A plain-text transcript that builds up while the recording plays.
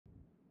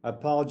I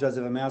apologize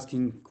if I'm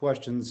asking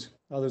questions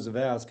others have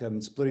asked.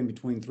 I'm splitting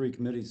between three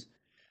committees.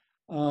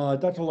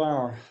 Dr.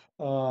 Lauer,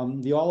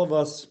 the All of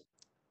Us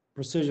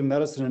Precision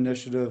Medicine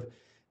Initiative,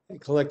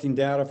 collecting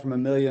data from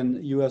 1 million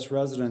US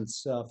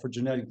residents for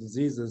genetic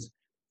diseases.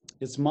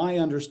 It's my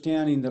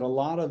understanding that a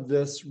lot of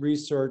this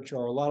research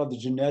or a lot of the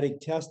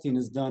genetic testing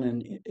is done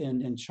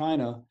in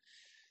China.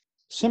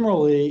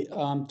 Similarly,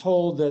 I'm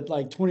told that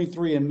like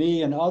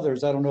 23andMe and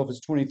others, I don't know if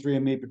it's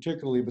 23andMe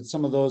particularly, but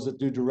some of those that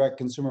do direct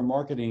consumer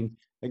marketing,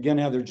 again,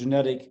 have their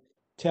genetic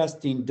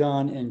testing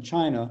done in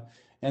China.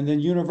 And then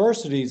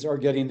universities are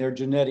getting their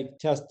genetic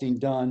testing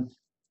done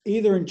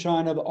either in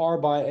China or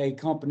by a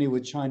company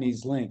with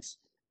Chinese links.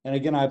 And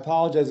again, I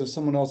apologize if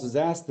someone else has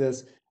asked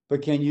this,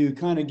 but can you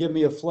kind of give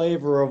me a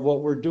flavor of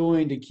what we're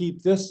doing to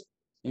keep this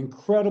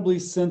incredibly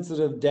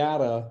sensitive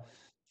data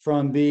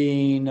from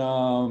being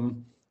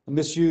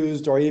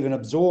misused or even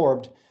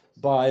absorbed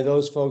by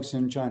those folks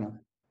in China?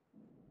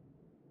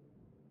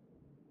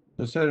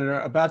 So,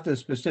 Senator, about the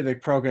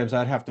specific programs,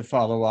 I'd have to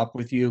follow up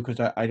with you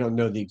because I don't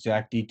know the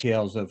exact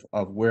details of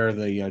where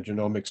the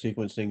genomic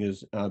sequencing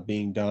is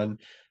being done.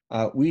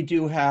 We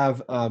do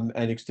have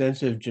an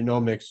extensive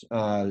genomics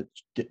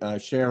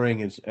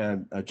sharing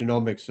and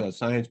genomics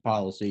science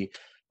policy,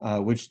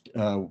 which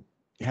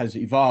has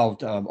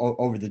evolved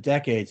over the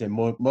decades, and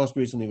most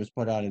recently was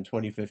put out in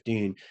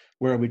 2015,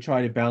 where we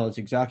try to balance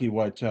exactly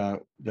what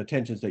the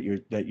tensions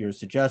that you're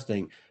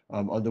suggesting.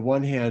 On the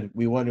one hand,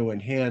 we want to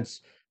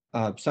enhance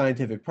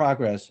scientific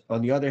progress.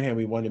 On the other hand,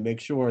 we want to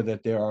make sure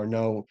that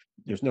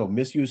there's no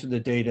misuse of the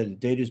data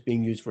is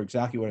being used for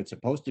exactly what it's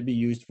supposed to be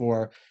used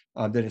for,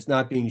 that it's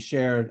not being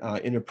shared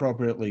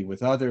inappropriately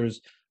with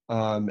others,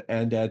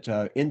 and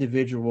that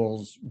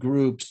individuals,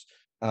 groups,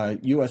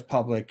 U.S.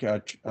 public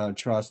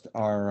trust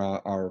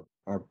are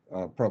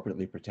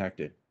appropriately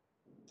protected.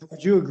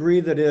 Would you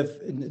agree that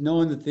if,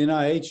 knowing that the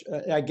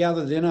NIH, I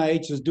gather the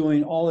NIH is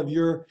doing all of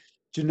your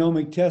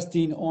genomic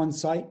testing on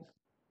site?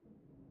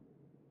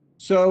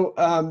 So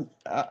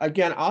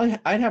again,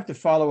 I'd have to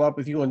follow up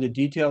with you on the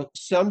detail.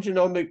 Some of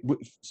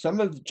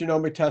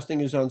genomic testing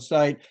is on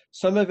site.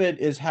 Some of it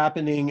is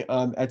happening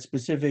at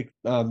specific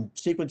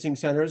sequencing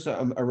centers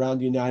around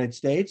the United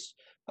States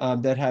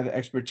that have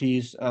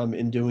expertise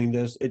in doing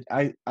this.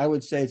 I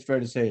would say it's fair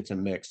to say it's a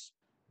mix.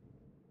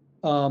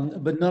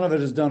 But none of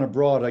it is done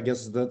abroad, I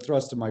guess is the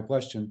thrust of my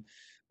question.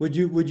 Would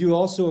you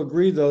also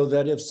agree, though,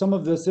 that if some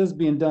of this is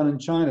being done in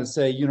China,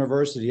 say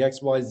university,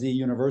 XYZ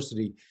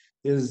University,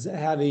 is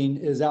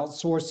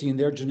outsourcing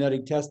their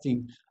genetic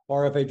testing,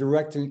 or if a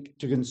direct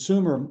to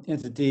consumer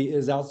entity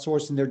is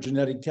outsourcing their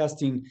genetic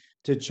testing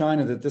to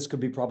China, that this could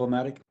be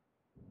problematic?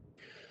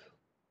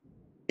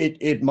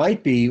 It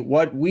might be.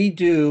 What we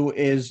do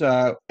is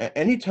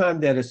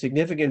anytime that a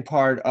significant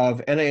part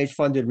of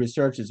NIH-funded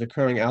research is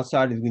occurring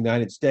outside of the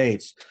United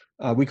States,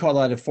 we call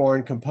that a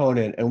foreign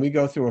component, and we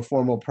go through a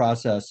formal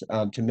process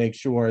to make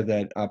sure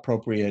that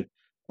appropriate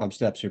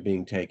steps are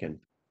being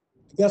taken.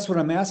 I guess what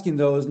I'm asking,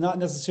 though, is not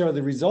necessarily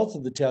the results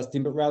of the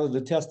testing, but rather the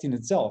testing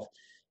itself.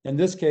 In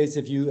this case,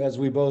 if you, as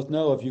we both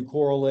know, if you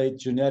correlate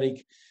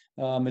genetic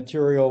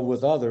material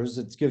with others,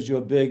 it gives you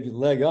a big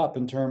leg up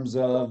in terms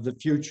of the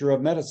future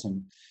of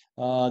medicine,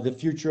 the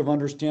future of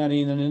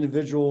understanding an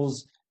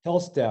individual's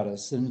health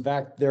status, in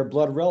fact, their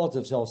blood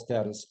relatives' health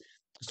status.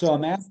 So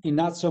I'm asking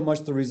not so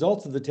much the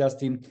results of the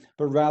testing,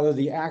 but rather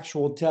the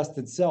actual test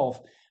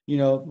itself. You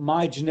know,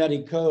 my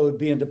genetic code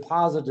being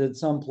deposited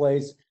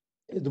someplace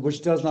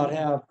which does not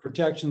have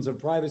protections of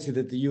privacy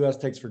that the U.S.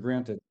 takes for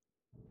granted.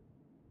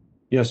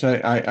 Yes,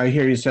 I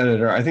hear you,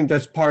 Senator. I think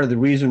that's part of the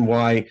reason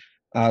why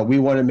we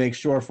want to make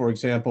sure, for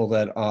example,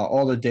 that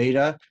all the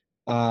data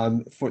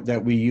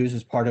that we use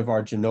as part of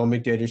our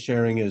genomic data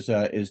sharing is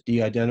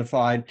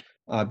de-identified,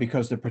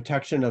 because the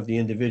protection of the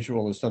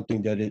individual is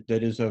something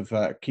that is of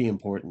key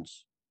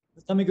importance.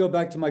 Let me go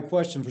back to my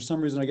question. For some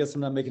reason, I guess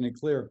I'm not making it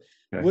clear.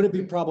 Okay. Would it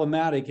be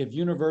problematic if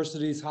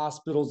universities,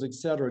 hospitals, et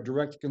cetera,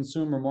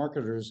 direct-to-consumer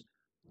marketers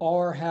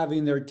are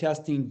having their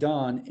testing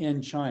done in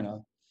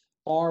China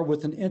or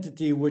with an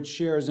entity which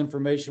shares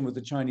information with the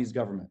Chinese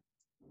government?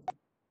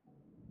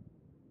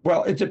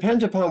 Well, it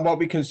depends upon what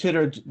we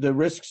consider the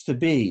risks to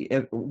be.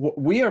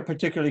 We are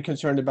particularly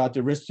concerned about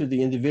the risks to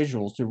the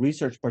individuals, to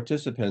research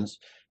participants,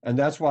 and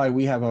that's why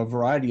we have a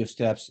variety of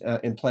steps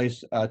in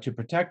place to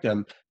protect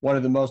them. One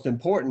of the most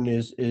important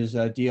is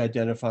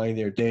de-identifying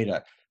their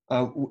data.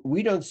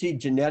 We don't see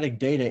genetic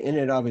data in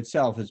and of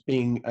itself as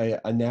being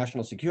a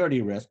national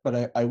security risk,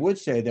 but I would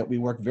say that we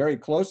work very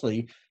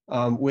closely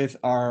with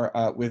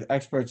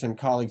experts and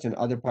colleagues in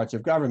other parts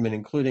of government,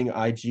 including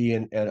IG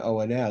and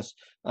ONS,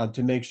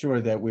 to make sure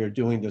that we're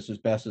doing this as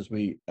best as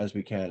we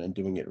can and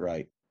doing it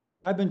right.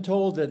 I've been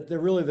told that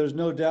there's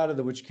no data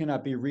that which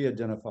cannot be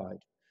re-identified.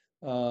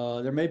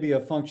 There may be a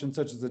function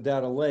such as a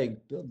data lake,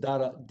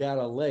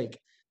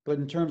 but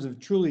in terms of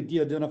truly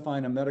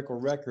de-identifying a medical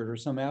record or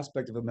some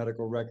aspect of a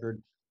medical record,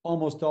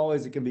 almost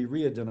always it can be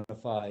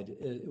re-identified.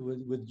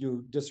 Would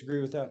you disagree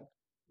with that?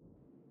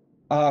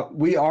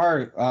 We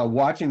are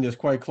watching this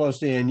quite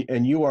closely,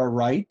 and you are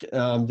right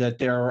that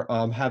there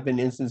have been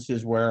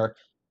instances where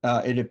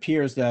it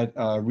appears that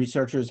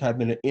researchers have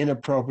been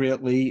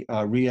inappropriately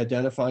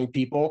re-identifying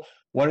people.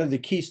 One of the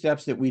key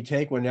steps that we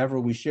take whenever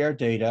we share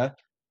data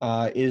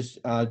is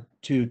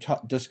to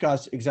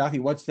discuss exactly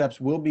what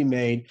steps will be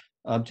made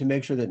to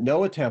make sure that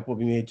no attempt will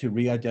be made to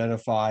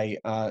re-identify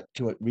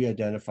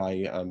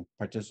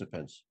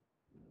participants.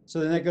 So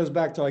then that goes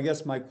back to, I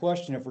guess, my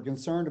question. If we're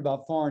concerned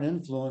about foreign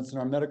influence in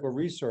our medical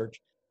research,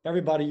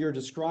 everybody you're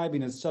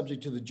describing is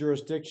subject to the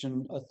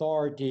jurisdiction,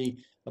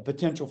 authority, a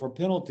potential for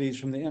penalties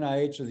from the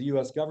NIH or the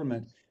US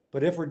government.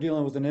 But if we're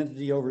dealing with an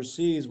entity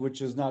overseas,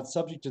 which is not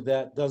subject to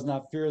that, does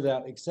not fear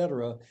that, et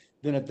cetera,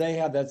 then if they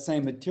have that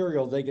same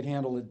material, they could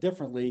handle it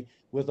differently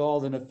with all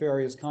the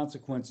nefarious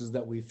consequences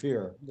that we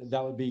fear.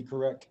 That would be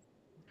correct.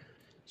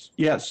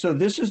 Yeah, so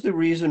this is the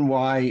reason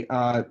why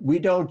we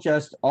don't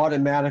just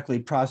automatically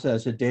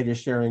process a data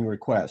sharing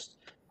request.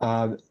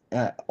 All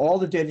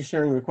the data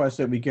sharing requests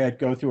that we get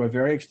go through a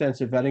very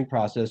extensive vetting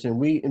process, and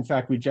we, in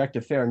fact, reject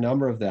a fair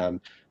number of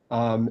them,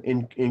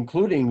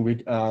 including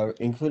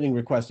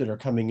requests that are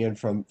coming in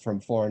from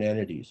foreign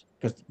entities,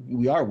 because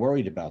we are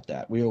worried about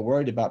that. We are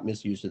worried about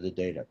misuse of the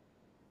data.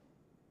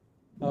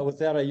 With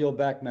that, I yield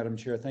back, Madam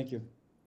Chair. Thank you.